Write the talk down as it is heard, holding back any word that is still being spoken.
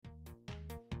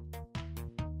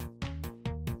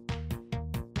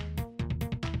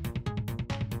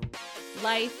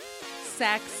life,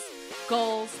 sex,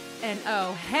 goals, and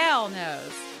oh, hell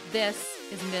knows, this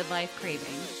is Midlife Craving.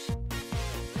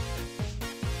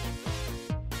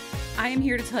 I am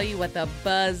here to tell you what the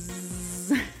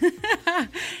buzz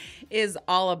is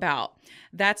all about.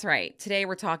 That's right. Today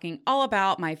we're talking all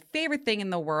about my favorite thing in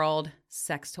the world,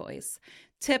 sex toys.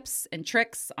 Tips and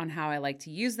tricks on how I like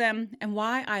to use them and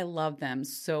why I love them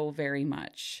so very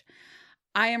much.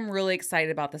 I am really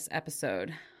excited about this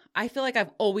episode. I feel like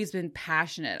I've always been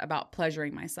passionate about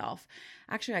pleasuring myself.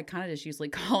 Actually, I kind of just usually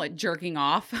call it jerking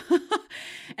off.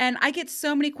 And I get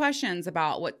so many questions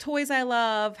about what toys I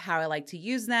love, how I like to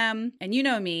use them. And you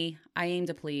know me, I aim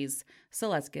to please. So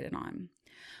let's get it on.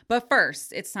 But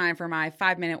first, it's time for my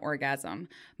 5-minute orgasm.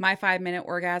 My 5-minute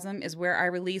orgasm is where I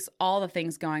release all the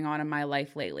things going on in my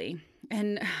life lately.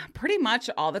 And pretty much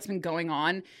all that's been going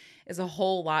on is a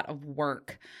whole lot of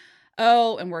work.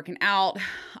 Oh, and working out.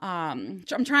 I'm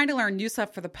trying to learn new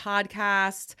stuff for the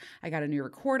podcast. I got a new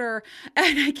recorder.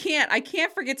 And I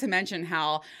can't forget to mention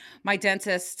how my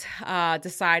dentist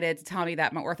decided to tell me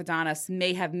that my orthodontist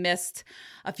may have missed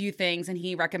a few things, and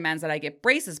he recommends that I get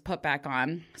braces put back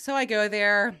on. So I go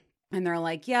there, and they're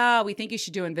like, yeah, we think you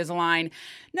should do Invisalign.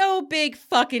 No big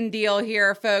fucking deal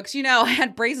here, folks. You know, I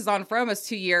had braces on for almost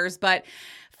 2 years, but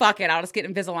fuck it, I'll just get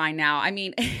Invisalign now. I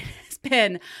mean, it's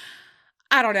been...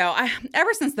 I don't know.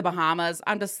 Ever since the Bahamas,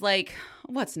 I'm just like,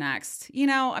 what's next? You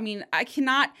know, I mean, I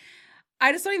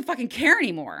just don't even fucking care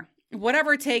anymore.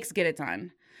 Whatever it takes, get it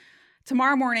done.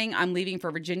 Tomorrow morning, I'm leaving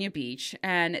for Virginia Beach.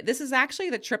 And this is actually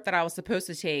the trip that I was supposed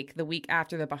to take the week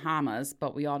after the Bahamas,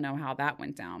 but we all know how that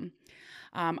went down.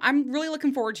 I'm really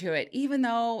looking forward to it, even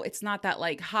though it's not that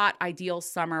like hot, ideal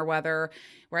summer weather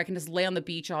where I can just lay on the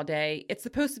beach all day. It's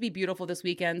supposed to be beautiful this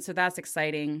weekend, so that's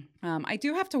exciting. I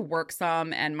do have to work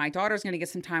some, and my daughter's going to get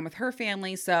some time with her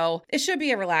family, so it should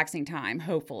be a relaxing time,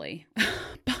 hopefully.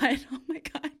 But, oh my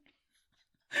God.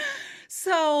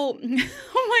 So,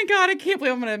 oh my God, I can't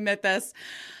believe I'm going to admit this.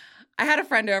 I had a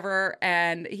friend over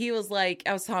and he was like,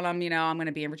 I was telling him, you know, I'm going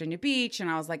to be in Virginia Beach.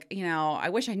 And I was like, you know, I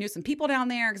wish I knew some people down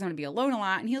there because I'm going to be alone a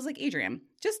lot. And he was like, Adrian,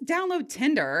 just download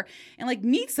Tinder and like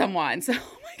meet someone. So,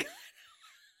 oh my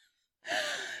God.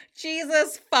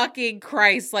 Jesus fucking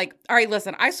Christ. Like, all right,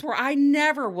 listen, I swear I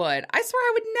never would. I swear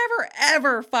I would never,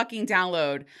 ever fucking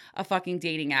download a fucking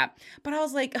dating app. But I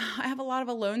was like, I have a lot of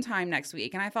alone time next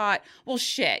week. And I thought, well,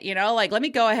 shit, you know, like, let me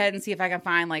go ahead and see if I can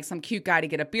find like some cute guy to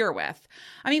get a beer with.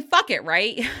 I mean, fuck it,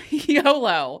 right?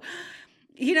 YOLO.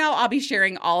 You know, I'll be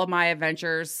sharing all of my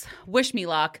adventures. Wish me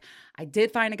luck. I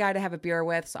did find a guy to have a beer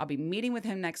with, so I'll be meeting with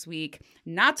him next week.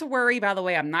 Not to worry, by the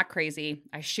way, I'm not crazy.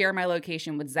 I share my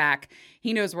location with Zach.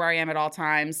 He knows where I am at all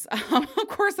times. Of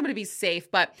course, I'm going to be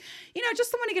safe, but, you know, just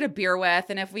someone to get a beer with,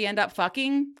 and if we end up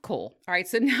fucking, cool. All right,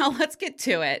 so now let's get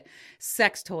to it.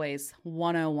 Sex Toys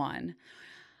 101.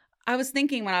 I was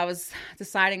thinking when I was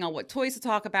deciding on what toys to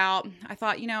talk about, I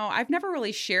thought, you know, I've never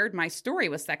really shared my story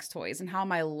with sex toys and how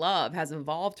my love has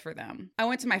evolved for them. I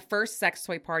went to my first sex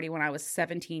toy party when I was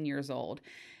 17 years old.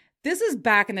 This is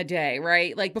back in the day,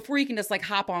 right? Like before you can just like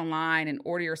hop online and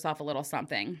order yourself a little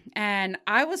something. And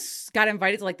I got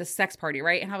invited to like the sex party,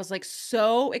 right? And I was like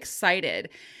so excited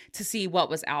to see what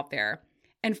was out there.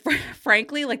 And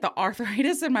frankly, like the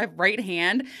arthritis in my right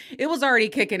hand, it was already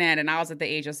kicking in and I was at the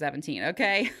age of 17,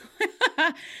 okay?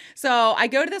 So I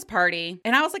go to this party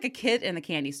and I was like a kid in the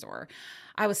candy store.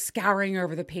 I was scouring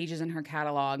over the pages in her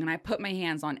catalog and I put my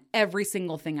hands on every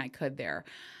single thing I could there.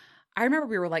 I remember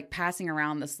we were like passing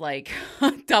around this like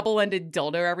double-ended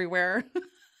dildo everywhere.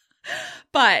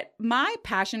 But my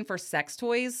passion for sex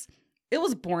toys, it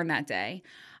was born that day.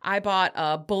 I bought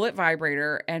a bullet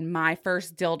vibrator and my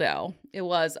first dildo. It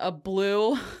was a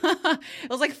blue, it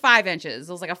was like 5 inches.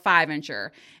 It was like a 5-incher.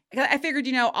 I figured,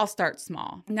 you know, I'll start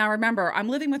small. Now, remember, I'm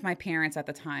living with my parents at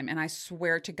the time, and I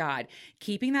swear to God,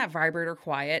 keeping that vibrator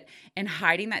quiet and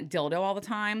hiding that dildo all the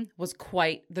time was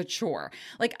quite the chore.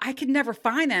 Like, I could never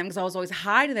find them because I was always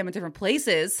hiding them in different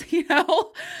places, you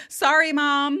know? Sorry,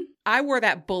 Mom. I wore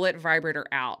that bullet vibrator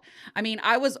out. I mean,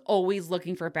 I was always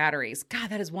looking for batteries. God,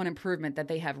 that is one improvement that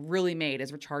they have really made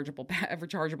is rechargeable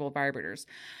vibrators.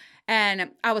 And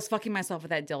I was fucking myself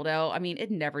with that dildo. I mean, it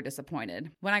never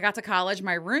disappointed. When I got to college,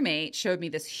 my roommate showed me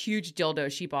this huge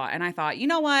dildo she bought. And I thought, you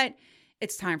know what?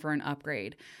 It's time for an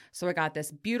upgrade. So I got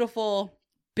this beautiful,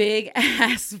 big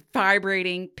ass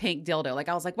vibrating pink dildo. Like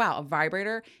I was like, wow, a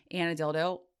vibrator and a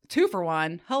dildo. 2 for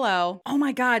 1. Hello. Oh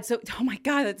my God.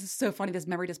 That's so funny. This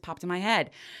memory just popped in my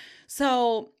head.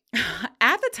 So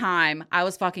at the time, I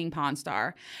was fucking Pawn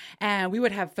Star, and we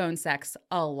would have phone sex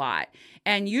a lot.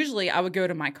 And usually I would go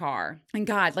to my car. And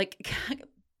God, like,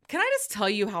 Can I just tell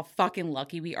you how fucking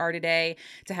lucky we are today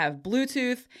to have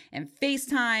Bluetooth and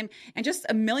FaceTime and just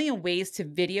a million ways to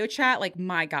video chat? Like,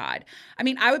 my God. I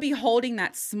mean, I would be holding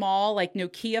that small, like,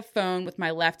 Nokia phone with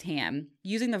my left hand,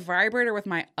 using the vibrator with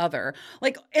my other,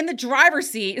 like in the driver's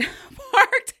seat,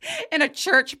 parked in a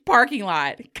church parking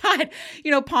lot. God,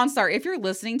 Pawn Star, if you're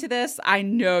listening to this, I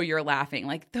know you're laughing.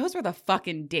 Like, those were the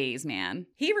fucking days, man.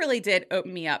 He really did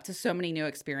open me up to so many new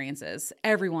experiences.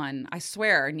 Everyone, I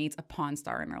swear, needs a Pawn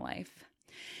Star in their life.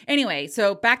 Anyway,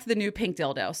 so back to the new pink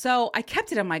dildo. So I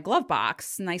kept it in my glove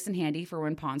box, nice and handy for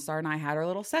when Pawn Star and I had our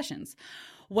little sessions.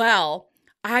 Well,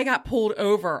 I got pulled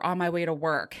over on my way to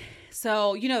work.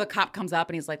 So, the cop comes up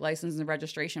and he's like, license and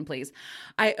registration, please.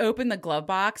 I opened the glove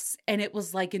box and it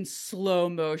was like in slow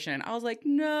motion. I was like,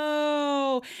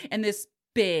 no. And this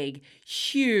big,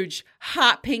 huge,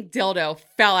 hot pink dildo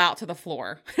fell out to the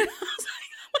floor. And I was like,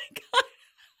 oh my God.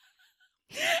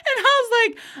 And I was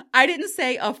like, I didn't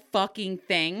say a fucking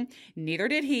thing. Neither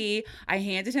did he. I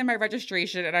handed him my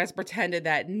registration and I just pretended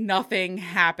that nothing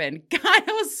happened. God,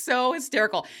 it was so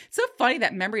hysterical. It's so funny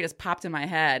that memory just popped in my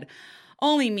head.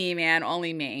 Only me, man,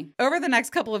 only me. Over the next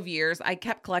couple of years, I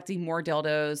kept collecting more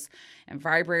dildos and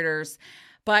vibrators.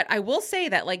 But I will say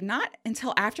that, like, not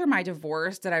until after my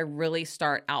divorce did I really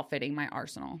start outfitting my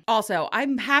arsenal. Also, I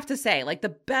have to say, like, the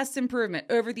best improvement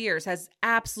over the years has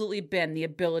absolutely been the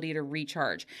ability to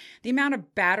recharge. The amount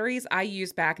of batteries I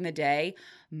used back in the day,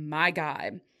 my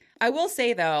God. I will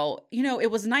say, though,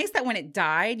 it was nice that when it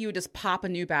died, you would just pop a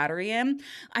new battery in.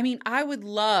 I mean, I would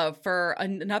love for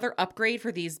another upgrade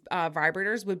for these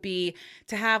vibrators would be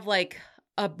to have like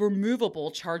a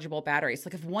removable chargeable battery. So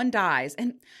like if one dies,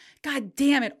 and God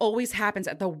damn, it always happens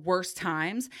at the worst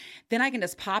times, then I can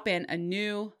just pop in a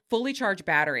new fully charged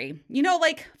battery.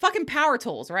 Like fucking power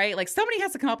tools, right? Like somebody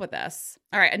has to come up with this.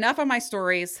 All right, enough of my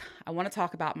stories. I want to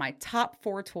talk about my top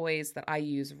 4 toys that I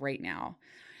use right now.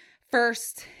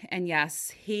 First, and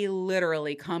yes, he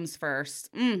literally comes first.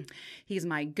 He's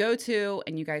my go-to,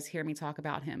 and you guys hear me talk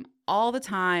about him all the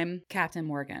time, Captain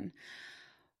Morgan.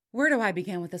 Where do I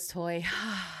begin with this toy?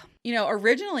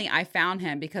 Originally I found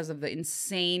him because of the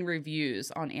insane reviews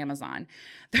on Amazon.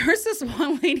 There was this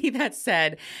one lady that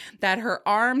said that her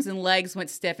arms and legs went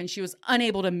stiff and she was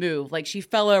unable to move. Like she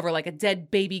fell over like a dead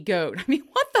baby goat. I mean,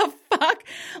 what the fuck?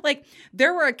 Like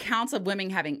there were accounts of women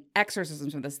having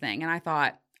exorcisms with this thing. And I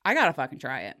thought, I gotta fucking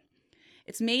try it.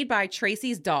 It's made by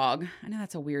Tracy's Dog. I know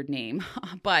that's a weird name,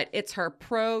 but it's her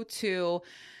Pro 2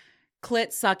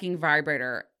 clit sucking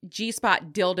vibrator,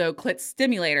 G-spot dildo clit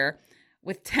stimulator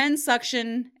with 10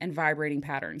 suction and vibrating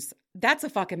patterns. That's a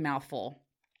fucking mouthful.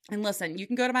 And listen, you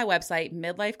can go to my website,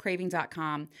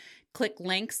 midlifecraving.com, click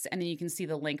links, and then you can see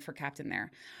the link for Captain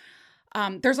there.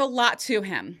 There's a lot to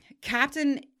him.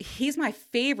 Captain, he's my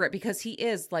favorite because he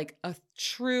is like a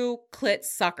true clit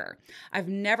sucker. I've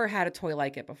never had a toy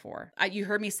like it before. You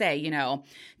heard me say,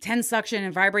 10 suction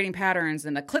and vibrating patterns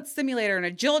and a clit stimulator and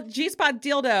a G-spot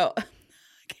dildo. I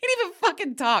can't even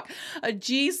fucking talk. A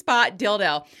G-spot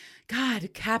dildo.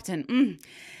 God, Captain.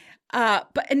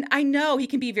 And I know he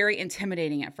can be very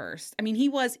intimidating at first. I mean, he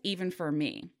was even for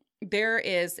me. There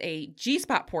is a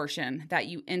G-spot portion that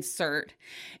you insert,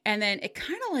 and then it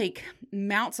kind of like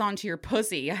mounts onto your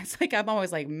pussy. It's like, I'm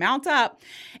always like, mount up.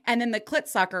 And then the clit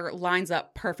sucker lines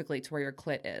up perfectly to where your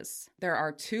clit is. There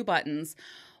are 2 buttons.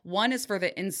 One is for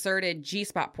the inserted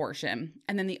G-spot portion,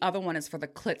 and then the other one is for the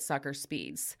clit sucker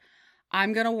speeds.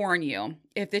 I'm going to warn you,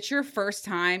 if it's your first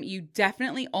time, you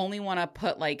definitely only want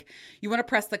to you want to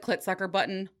press the clit sucker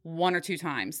button 1 or 2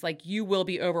 times. Like you will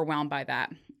be overwhelmed by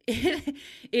that.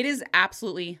 It is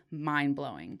absolutely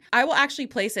mind-blowing. I will actually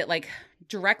place it like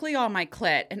directly on my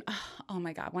clit. And oh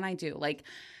my God, when I do, like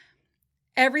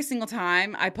every single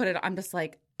time I put it, I'm just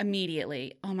like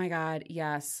immediately, oh my God,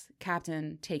 yes,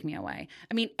 Captain, take me away.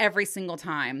 I mean, every single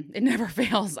time, it never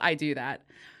fails, I do that.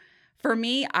 For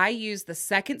me, I use the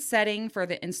second setting for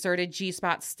the inserted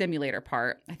G-spot stimulator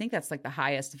part. I think that's like the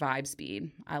highest vibe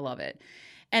speed. I love it.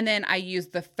 And then I use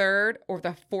the 3rd or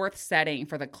the 4th setting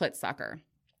for the clit sucker.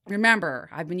 Remember,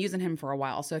 I've been using him for a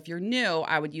while. So if you're new,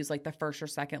 I would use like the 1st or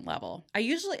 2nd level.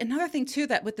 Another thing too,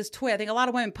 that with this toy, I think a lot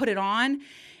of women put it on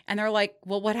and they're like,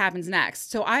 well, what happens next?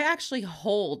 So I actually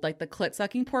hold like the clit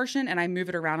sucking portion and I move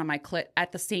it around on my clit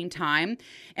at the same time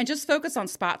and just focus on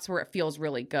spots where it feels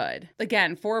really good.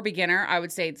 Again, for a beginner, I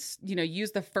would say,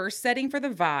 use the 1st setting for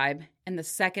the vibe and the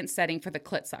 2nd setting for the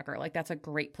clit sucker. Like that's a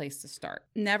great place to start.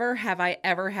 Never have I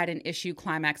ever had an issue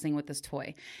climaxing with this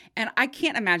toy. And I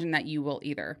can't imagine that you will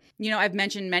either. I've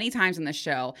mentioned many times in the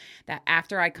show that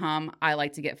after I come, I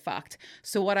like to get fucked.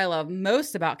 So what I love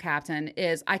most about Captain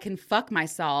is I can fuck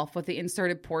myself with the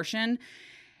inserted portion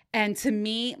And to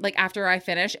me, like after I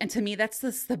finish, and to me, that's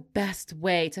just the best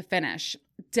way to finish.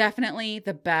 Definitely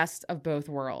the best of both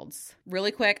worlds.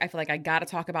 Really quick, I feel like I got to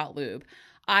talk about lube.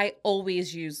 I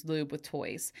always use lube with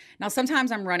toys. Now,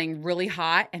 sometimes I'm running really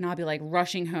hot and I'll be like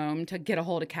rushing home to get a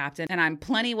hold of Captain and I'm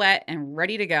plenty wet and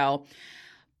ready to go.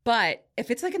 But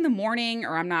if it's like in the morning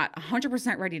or I'm not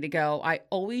 100% ready to go, I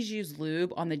always use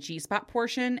lube on the G-spot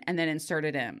portion and then insert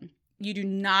it in. You do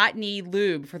not need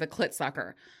lube for the clit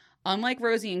sucker. Unlike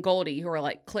Rosie and Goldie, who are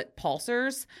like clit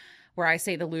pulsers, where I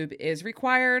say the lube is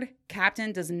required,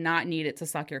 Captain does not need it to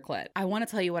suck your clit. I want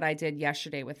to tell you what I did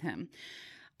yesterday with him.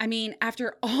 I mean,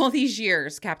 after all these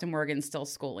years, Captain Morgan's still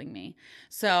schooling me.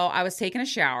 So I was taking a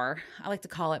shower. I like to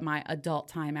call it my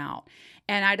adult timeout.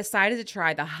 And I decided to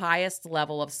try the highest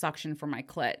level of suction for my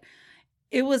clit.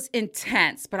 It was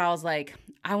intense, but I was like,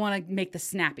 I want to make this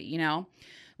snappy, you know?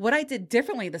 What I did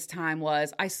differently this time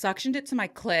was I suctioned it to my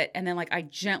clit and then I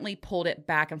gently pulled it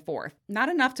back and forth. Not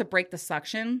enough to break the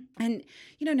suction. And,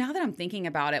 now that I'm thinking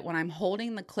about it, when I'm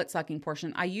holding the clit sucking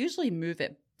portion, I usually move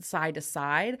it side to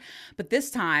side. But this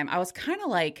time I was kind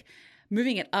of like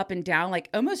moving it up and down, like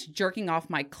almost jerking off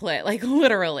my clit, like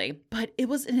literally. But it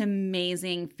was an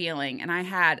amazing feeling. And I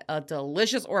had a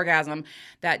delicious orgasm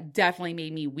that definitely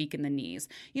made me weak in the knees.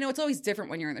 It's always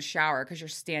different when you're in the shower because you're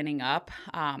standing up.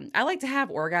 I like to have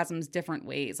orgasms different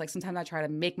ways. Like sometimes I try to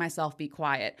make myself be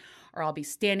quiet, or I'll be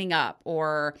standing up,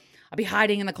 or I'll be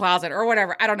hiding in the closet or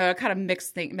whatever. I don't know. It kind of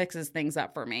mixes things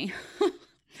up for me.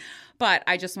 But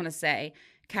I just want to say,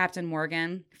 Captain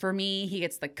Morgan, for me, he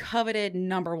gets the coveted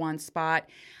 #1 spot.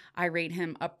 I rate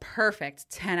him a perfect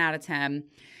 10 out of 10.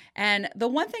 And the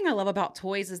one thing I love about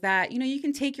toys is that, you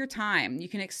can take your time, you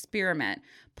can experiment,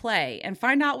 play, and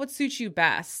find out what suits you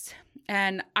best.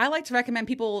 And I like to recommend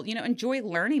people, enjoy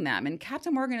learning them. And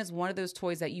Captain Morgan is one of those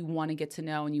toys that you want to get to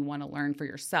know and you want to learn for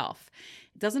yourself.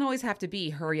 It doesn't always have to be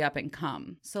hurry up and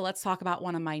come. So let's talk about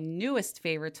one of my newest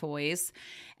favorite toys,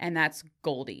 and that's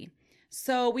Goldie.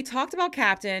 So we talked about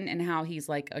Captain and how he's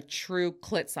like a true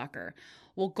clit sucker.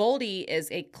 Well, Goldie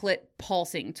is a clit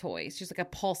pulsing toy. She's like a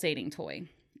pulsating toy.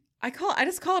 I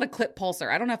just call it a clit pulser.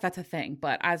 I don't know if that's a thing,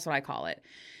 but that's what I call it.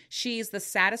 She's the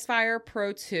Satisfier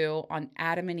Pro 2 on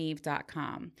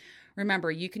adamandeve.com.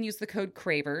 Remember, you can use the code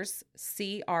CRAVERS,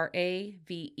 CRAVERS,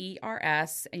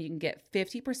 and you can get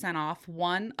 50% off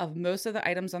one of most of the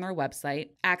items on their website,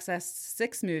 access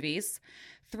 6 movies,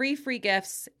 3 free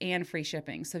gifts, and free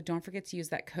shipping. So don't forget to use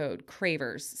that code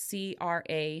CRAVERS,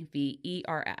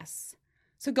 CRAVERS.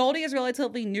 So Goldie is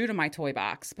relatively new to my toy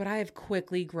box, but I have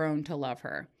quickly grown to love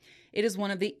her. It is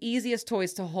one of the easiest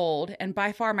toys to hold, and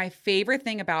by far my favorite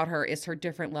thing about her is her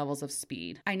different levels of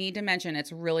speed. I need to mention,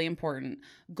 it's really important,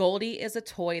 Goldie is a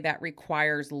toy that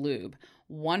requires lube.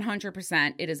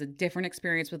 100%, it is a different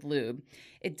experience with lube.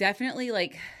 It definitely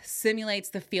simulates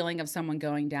the feeling of someone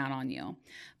going down on you.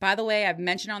 By the way, I've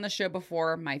mentioned on the show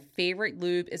before, my favorite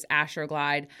lube is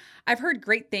Astroglide. I've heard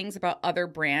great things about other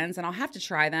brands and I'll have to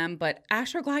try them, but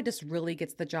Astroglide just really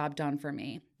gets the job done for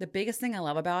me. The biggest thing I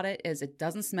love about it is it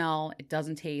doesn't smell, it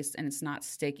doesn't taste, and it's not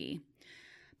sticky.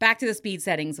 Back to the speed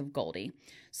settings of Goldie.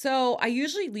 So I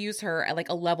usually use her at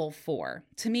a level 4.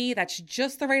 To me, that's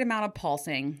just the right amount of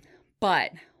pulsing.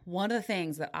 But one of the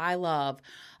things that I love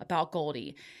about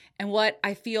Goldie and what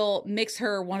I feel makes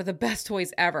her one of the best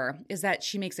toys ever is that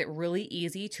she makes it really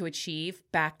easy to achieve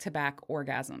back-to-back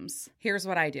orgasms. Here's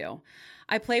what I do.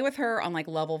 I play with her on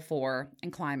level 4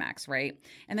 and climax, right?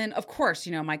 And then of course,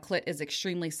 my clit is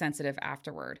extremely sensitive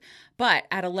afterward. But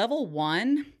at a level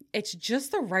 1, it's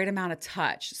just the right amount of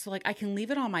touch. So I can leave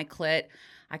it on my clit.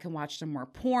 I can watch some more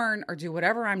porn or do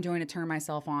whatever I'm doing to turn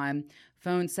myself on.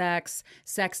 Phone sex,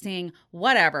 sexting,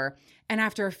 whatever. And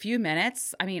after a few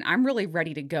minutes, I'm really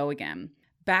ready to go again.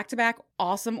 Back-to-back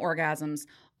awesome orgasms,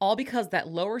 all because that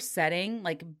lower setting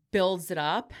builds it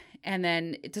up and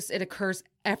then it occurs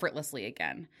effortlessly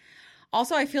again.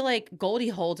 Also, I feel like Goldie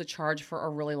holds a charge for a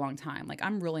really long time.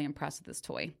 I'm really impressed with this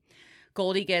toy.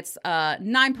 Goldie gets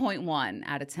 9.1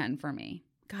 out of 10 for me.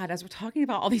 God, as we're talking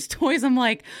about all these toys, I'm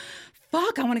like,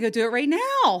 fuck, I want to go do it right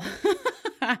now.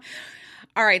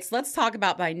 All right, so let's talk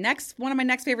about one of my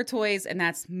next favorite toys, and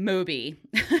that's Moby.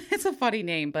 It's a funny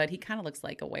name, but he kind of looks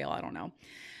like a whale. I don't know.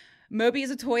 Moby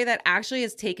is a toy that actually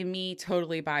has taken me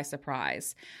totally by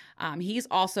surprise. He's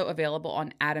also available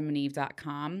on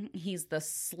adamandeve.com. He's the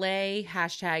Slay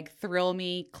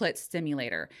 #ThrillMe Clit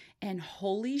Stimulator. And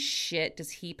holy shit, does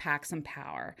he pack some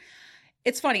power.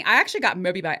 It's funny. I actually got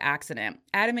Moby by accident.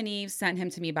 Adam and Eve sent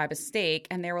him to me by mistake,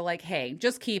 and they were like, hey,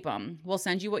 just keep him. We'll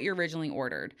send you what you originally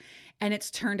ordered. And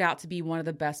it's turned out to be one of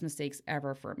the best mistakes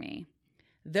ever for me.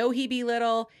 Though he be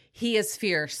little, he is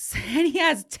fierce. And he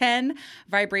has 10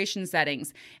 vibration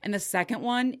settings. And the second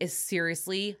one is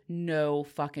seriously no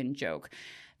fucking joke.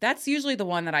 That's usually the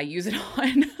one that I use it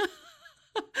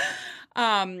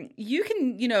on. You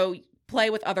can, play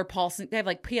with other pulsing. They have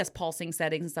like PS pulsing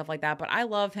settings and stuff like that. But I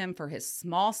love him for his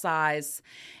small size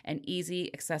and easy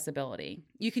accessibility.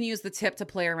 You can use the tip to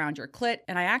play around your clit.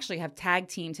 And I actually have tag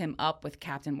teamed him up with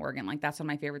Captain Morgan. Like that's one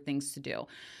of my favorite things to do.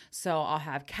 So I'll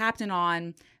have Captain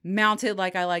on, mounted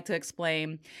like I like to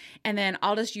explain. And then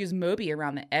I'll just use Moby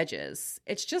around the edges.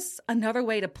 It's just another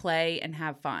way to play and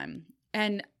have fun.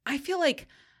 And I feel like,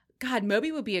 God,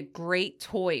 Moby would be a great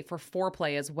toy for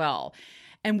foreplay as well.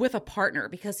 And with a partner,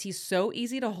 because he's so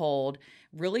easy to hold,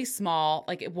 really small,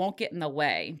 like it won't get in the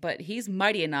way, but he's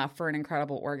mighty enough for an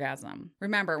incredible orgasm.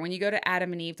 Remember, when you go to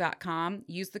adamandeve.com,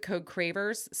 use the code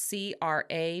CRAVERS,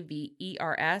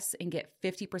 CRAVERS, and get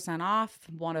 50% off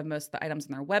one of most of the items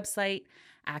on their website,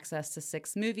 access to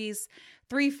 6 movies,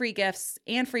 3 free gifts,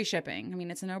 and free shipping. I mean,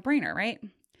 it's a no-brainer, right?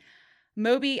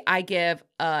 Moby, I give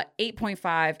a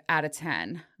 8.5 out of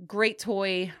 10. Great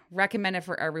toy, recommended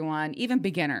for everyone, even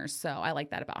beginners. So I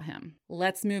like that about him.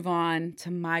 Let's move on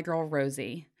to my girl,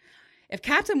 Rosie. If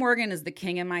Captain Morgan is the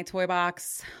king in my toy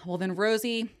box, well then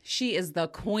Rosie, she is the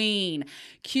queen.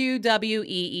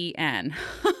 QWEEN.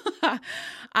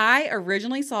 I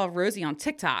originally saw Rosie on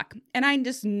TikTok and I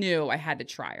just knew I had to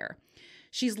try her.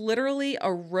 She's literally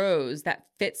a rose that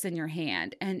fits in your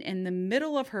hand, and in the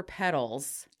middle of her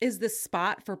petals is this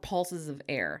spot for pulses of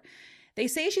air. They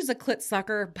say she's a clit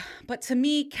sucker, but to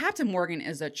me, Captain Morgan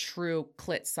is a true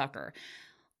clit sucker.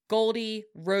 Goldie,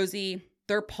 Rosie,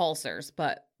 they're pulsers,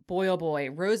 but boy, oh boy,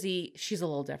 Rosie, she's a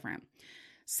little different.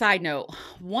 Side note,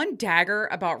 one dagger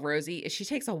about Rosie is she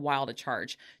takes a while to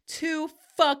charge. 2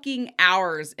 fucking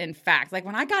hours, in fact. Like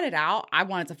when I got it out, I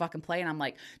wanted to fucking play and I'm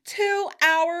like, 2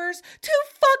 hours? 2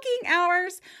 fucking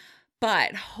hours?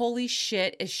 But holy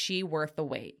shit, is she worth the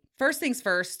wait. First things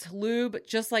first, lube,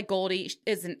 just like Goldie,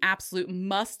 is an absolute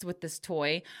must with this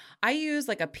toy. I use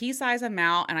like a pea-size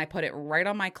amount and I put it right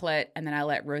on my clit and then I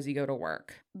let Rosie go to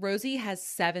work. Rosie has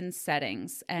 7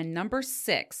 settings and number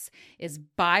 6 is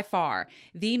by far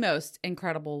the most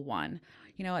incredible one.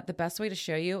 You know what? The best way to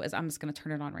show you is I'm just going to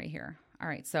turn it on right here. All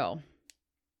right, so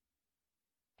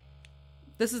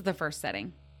this is the first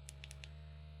setting.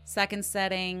 Second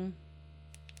setting.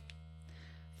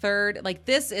 Third, like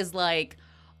this is like,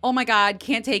 oh my God,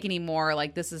 can't take anymore.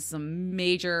 Like this is some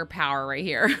major power right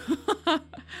here. All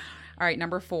right,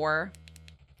 number 4.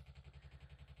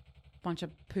 Bunch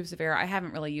of poofs of air. I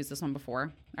haven't really used this one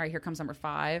before. All right, here comes number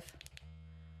 5.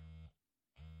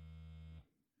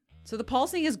 So the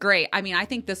pulsing is great. I mean, I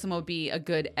think this one would be a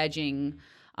good edging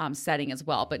setting as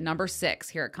well. But number 6,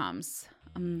 here it comes.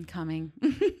 I'm coming.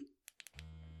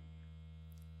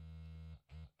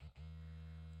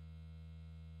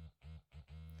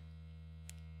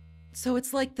 So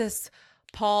it's like this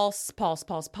pulse, pulse,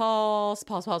 pulse, pulse,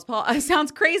 pulse, pulse, pulse. It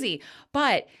sounds crazy,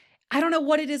 but I don't know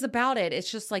what it is about it. It's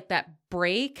just like that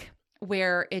break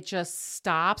where it just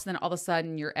stops. Then all of a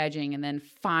sudden you're edging and then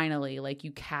finally like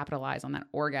you capitalize on that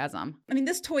orgasm. I mean,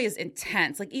 this toy is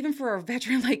intense, like even for a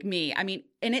veteran like me. I mean,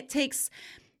 and it takes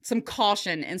some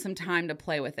caution and some time to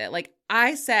play with it. Like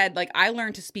I said, like I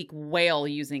learned to speak whale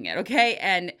using it. Okay.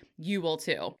 And you will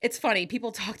too. It's funny.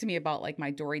 People talk to me about like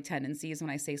my Dory tendencies when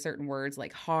I say certain words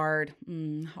like hard,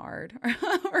 hard,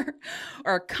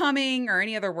 or coming, or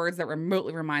any other words that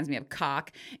remotely reminds me of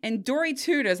cock. And Dory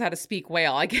too knows how to speak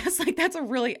whale. I guess like that's a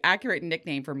really accurate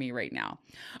nickname for me right now.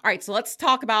 All right. So let's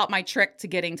talk about my trick to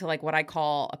getting to like what I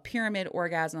call a pyramid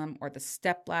orgasm or the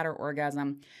stepladder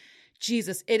orgasm.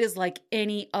 Jesus, it is like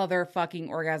any other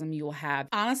fucking orgasm you will have.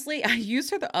 Honestly, I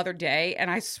used her the other day and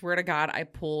I swear to God, I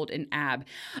pulled an ab.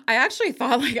 I actually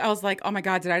thought I was like, oh my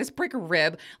God, did I just break a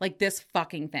rib? Like this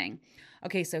fucking thing.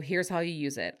 Okay, so here's how you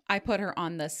use it. I put her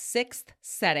on the 6th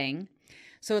setting.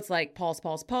 So it's like pulse,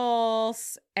 pulse,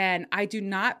 pulse. And I do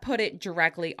not put it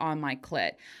directly on my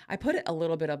clit. I put it a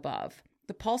little bit above.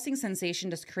 The pulsing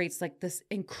sensation just creates like this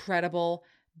incredible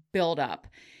buildup.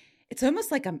 It's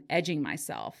almost like I'm edging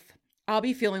myself. I'll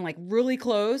be feeling like really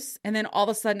close and then all of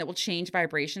a sudden it will change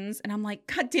vibrations and I'm like,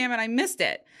 God damn it, I missed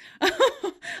it.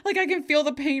 Like I can feel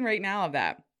the pain right now of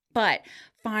that. But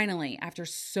finally, after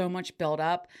so much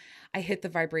buildup, I hit the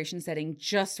vibration setting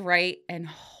just right and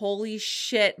holy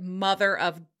shit, mother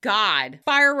of God.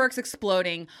 Fireworks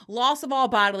exploding, loss of all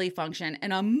bodily function,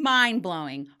 and a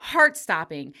mind-blowing,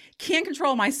 heart-stopping, can't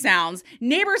control my sounds,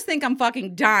 neighbors think I'm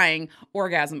fucking dying,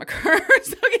 orgasm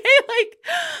occurs. Okay, like...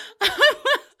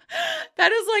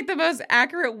 That is like the most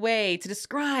accurate way to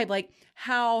describe like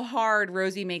how hard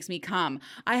Rosie makes me come.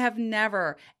 I have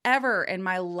never, ever in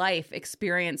my life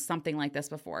experienced something like this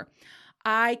before.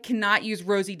 I cannot use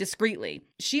Rosie discreetly.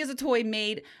 She is a toy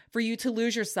made for you to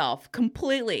lose yourself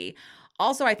completely.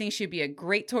 Also, I think she'd be a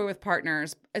great toy with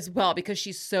partners as well because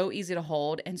she's so easy to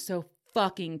hold and so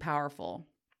fucking powerful.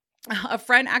 A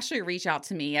friend actually reached out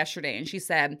to me yesterday and she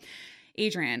said,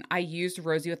 Adrienne, I used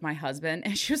Rosie with my husband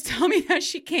and she was telling me that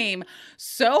she came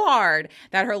so hard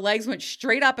that her legs went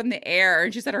straight up in the air.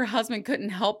 And she said her husband couldn't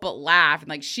help but laugh. And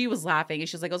like she was laughing and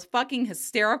she was like, it was fucking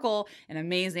hysterical and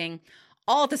amazing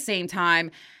all at the same time.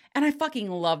 And I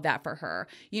fucking love that for her,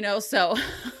 so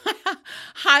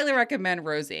highly recommend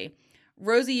Rosie.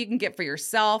 Rosie you can get for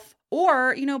yourself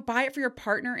or, buy it for your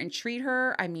partner and treat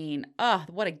her. I mean,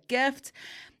 what a gift.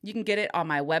 You can get it on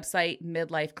my website,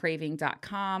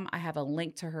 midlifecraving.com. I have a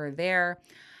link to her there.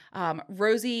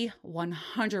 Rosie,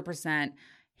 100%,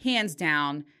 hands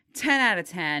down, 10 out of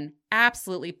 10,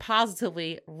 absolutely,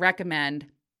 positively recommend.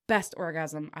 Best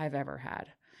orgasm I've ever had.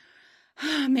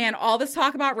 Man, all this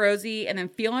talk about Rosie and then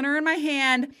feeling her in my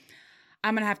hand,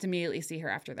 I'm going to have to immediately see her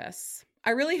after this.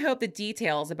 I really hope the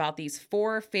details about these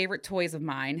 4 favorite toys of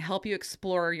mine help you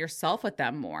explore yourself with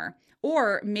them more.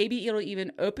 Or maybe it'll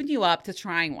even open you up to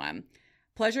trying one.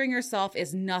 Pleasuring yourself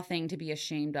is nothing to be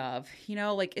ashamed of.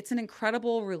 It's an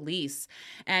incredible release.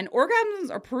 And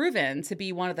orgasms are proven to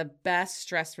be one of the best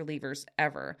stress relievers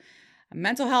ever. A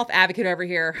mental health advocate over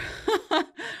here.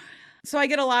 So I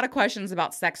get a lot of questions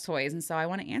about sex toys, and so I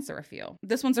want to answer a few.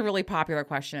 This one's a really popular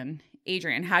question.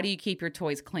 Adrienne, how do you keep your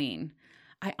toys clean?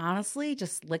 I honestly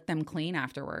just lick them clean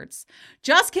afterwards.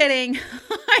 Just kidding.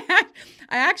 I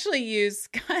actually use...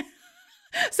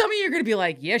 Some of you are going to be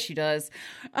like, yeah, she does.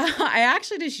 I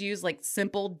actually just use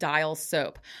simple Dial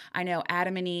soap. I know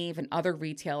Adam and Eve and other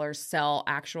retailers sell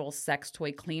actual sex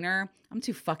toy cleaner. I'm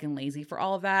too fucking lazy for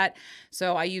all of that.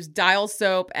 So I use Dial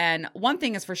soap. And one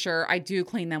thing is for sure, I do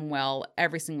clean them well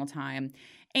every single time.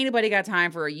 Anybody got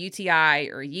time for a UTI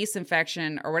or a yeast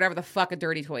infection or whatever the fuck a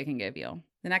dirty toy can give you?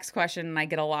 The next question I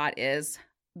get a lot is,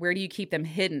 where do you keep them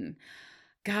hidden?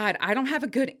 God, I don't have a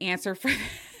good answer for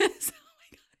this.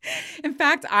 In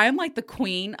fact, I'm like the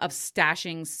queen of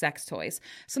stashing sex toys.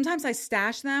 Sometimes I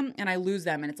stash them and I lose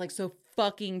them and it's so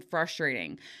fucking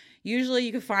frustrating. Usually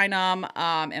you can find them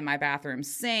in my bathroom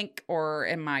sink or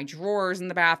in my drawers in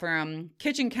the bathroom,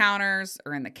 kitchen counters,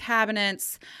 or in the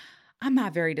cabinets. I'm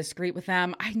not very discreet with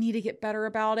them. I need to get better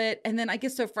about it. And then I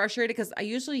get so frustrated because I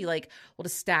usually will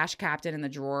just stash Captain in the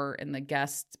drawer in the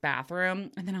guest's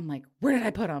bathroom. And then I'm like, where did I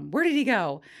put him? Where did he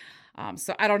go?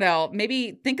 So I don't know,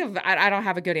 maybe I don't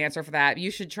have a good answer for that. You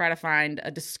should try to find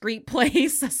a discreet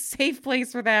place, a safe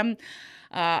place for them.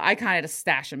 I kind of just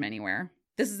stash them anywhere.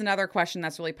 This is another question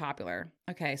that's really popular.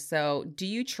 Okay, so do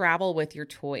you travel with your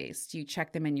toys? Do you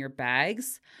check them in your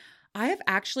bags? I have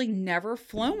actually never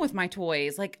flown with my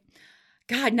toys.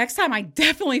 God, next time I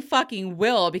definitely fucking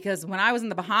will, because when I was in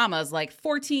the Bahamas,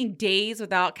 14 days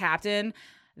without Captain,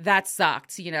 that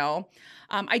sucked,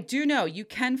 I do know you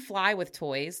can fly with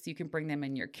toys. You can bring them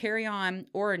in your carry-on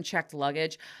or in checked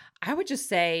luggage. I would just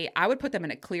say I would put them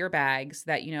in a clear bag so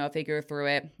that, if they go through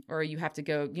it or you have to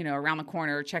go, around the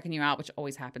corner checking you out, which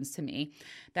always happens to me,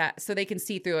 that so they can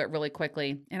see through it really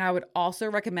quickly. And I would also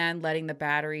recommend letting the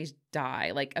batteries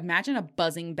die. Imagine a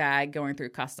buzzing bag going through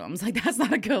customs. That's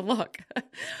not a good look.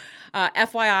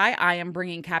 FYI, I am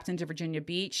bringing Captain to Virginia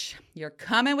Beach. You're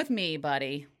coming with me,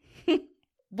 buddy.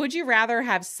 Would you rather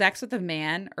have sex with a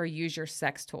man or use your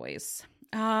sex toys?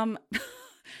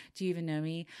 Do you even know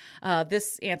me?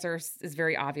 This answer is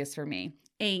very obvious for me.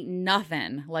 Ain't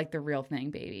nothing like the real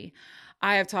thing, baby.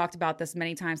 I have talked about this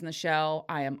many times in the show.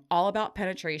 I am all about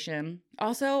penetration.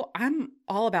 Also, I'm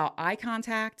all about eye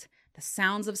contact, the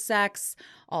sounds of sex,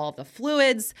 all of the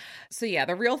fluids. So yeah,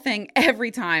 the real thing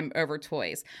every time over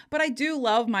toys. But I do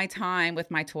love my time with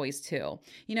my toys too.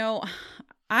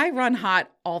 I run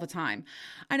hot all the time.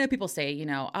 I know people say,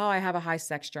 I have a high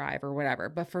sex drive or whatever.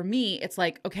 But for me, it's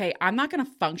okay, I'm not going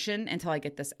to function until I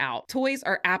get this out. Toys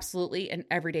are absolutely an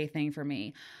everyday thing for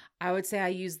me. I would say I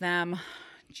use them,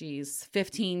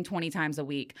 15, 20 times a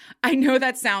week. I know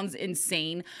that sounds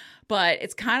insane, but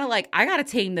it's kind of I got to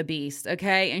tame the beast,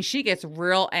 okay? And she gets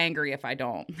real angry if I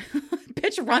don't.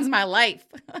 Bitch runs my life.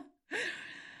 All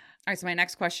right, so my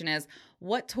next question is,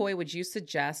 what toy would you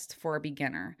suggest for a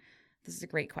beginner? This is a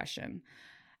great question.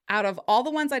 Out of all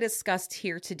the ones I discussed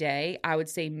here today, I would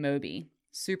say Moby.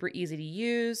 Super easy to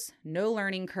use, no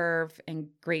learning curve, and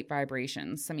great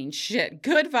vibrations. I mean, shit,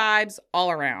 good vibes all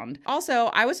around.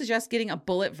 Also, I would suggest getting a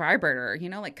bullet vibrator,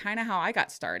 kind of how I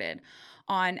got started.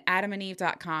 On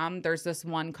adamandeve.com, there's this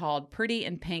one called Pretty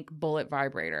in Pink Bullet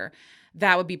Vibrator.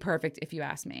 That would be perfect if you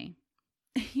ask me.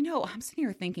 I'm sitting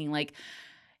here thinking like,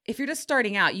 if you're just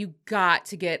starting out, you got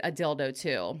to get a dildo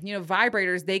too.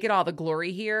 Vibrators, they get all the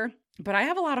glory here, but I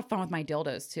have a lot of fun with my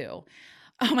dildos too.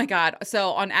 Oh my God.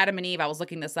 So on Adam and Eve, I was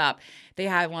looking this up. They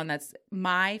have one that's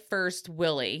My First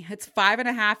Willy. It's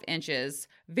 5.5 inches,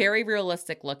 very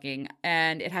realistic looking,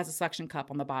 and it has a suction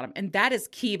cup on the bottom. And that is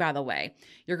key, by the way.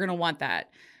 You're going to want that.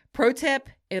 Pro tip,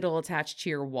 it'll attach to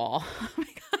your wall. Oh my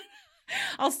God.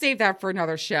 I'll save that for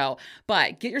another show.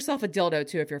 But get yourself a dildo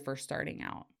too if you're first starting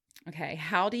out. Okay.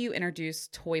 How do you introduce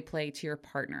toy play to your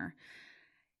partner?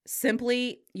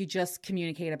 Simply, you just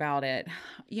communicate about it,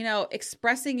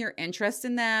 expressing your interest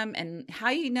in them and how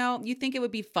you think it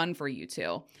would be fun for you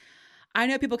too. I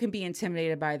know people can be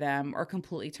intimidated by them or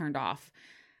completely turned off.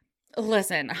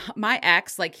 Listen, my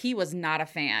ex, he was not a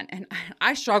fan, and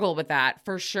I struggled with that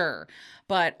for sure,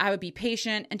 but I would be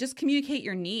patient and just communicate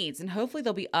your needs, and hopefully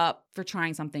they'll be up for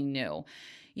trying something new.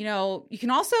 You can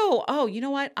also,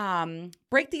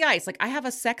 break the ice. I have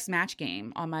a sex match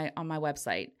game on my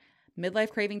website,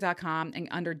 midlifecraving.com, and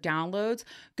under downloads,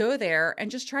 go there and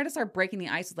just try to start breaking the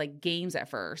ice with games at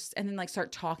first, and then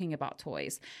start talking about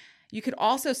toys. You could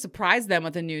also surprise them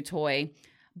with a new toy,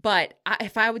 but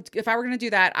if I were going to do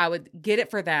that, I would get it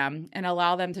for them and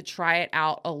allow them to try it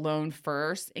out alone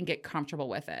first and get comfortable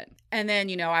with it. And then,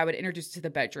 I would introduce it to the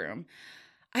bedroom.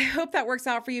 I hope that works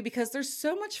out for you because there's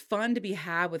so much fun to be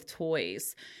had with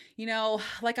toys.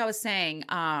 Like I was saying,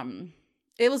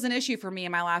 it was an issue for me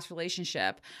in my last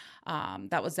relationship.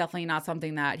 That was definitely not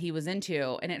something that he was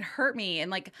into, and it hurt me.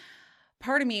 And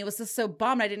part of me was just so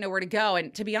bummed I didn't know where to go.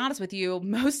 And to be honest with you,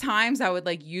 most times I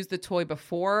would use the toy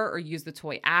before or use the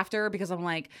toy after because I'm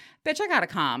like, bitch, I gotta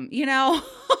come,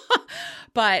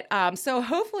 But so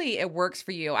hopefully it works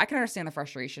for you. I can understand the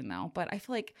frustration though, but I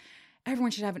feel like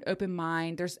everyone should have an open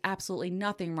mind. There's absolutely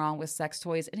nothing wrong with sex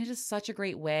toys, and it is such a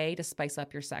great way to spice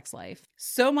up your sex life.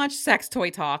 So much sex toy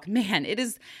talk. Man, it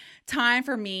is time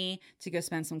for me to go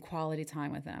spend some quality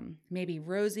time with them. Maybe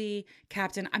Rosie,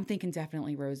 Captain. I'm thinking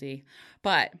definitely Rosie.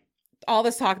 But all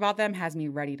this talk about them has me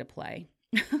ready to play.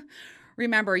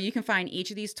 Remember, you can find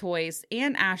each of these toys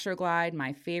and Astroglide,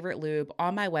 my favorite lube,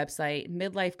 on my website,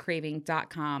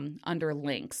 midlifecraving.com, under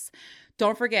links.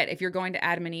 Don't forget, if you're going to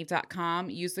adamandeve.com,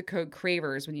 use the code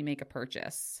CRAVERS when you make a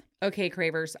purchase. Okay,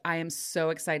 Cravers, I am so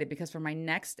excited because for my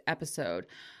next episode,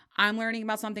 I'm learning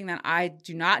about something that I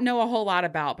do not know a whole lot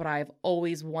about, but I've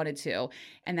always wanted to,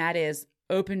 and that is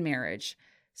open marriage,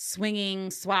 swinging,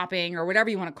 swapping, or whatever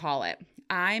you want to call it.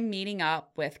 I'm meeting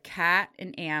up with Kat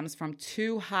and Ams from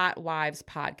Two Hot Wives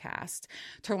podcast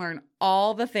to learn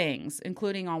all the things,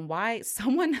 including on why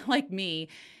someone like me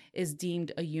is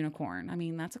deemed a unicorn. I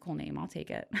mean, that's a cool name. I'll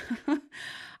take it.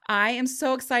 I am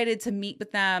so excited to meet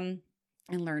with them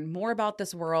and learn more about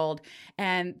this world.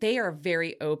 And they are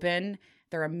very open.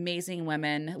 They're amazing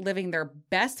women living their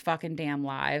best fucking damn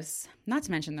lives. Not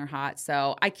to mention they're hot.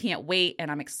 So I can't wait.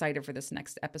 And I'm excited for this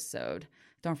next episode.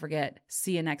 Don't forget,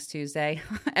 see you next Tuesday,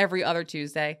 every other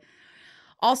Tuesday.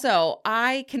 Also,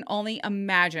 I can only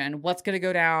imagine what's going to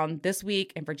go down this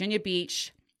week in Virginia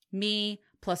Beach. Me,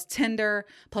 plus Tinder,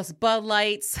 plus Bud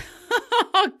Lights.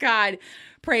 Oh, God.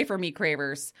 Pray for me,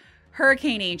 Cravers.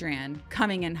 Hurricane Adrian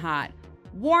coming in hot.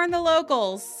 Warn the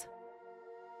locals.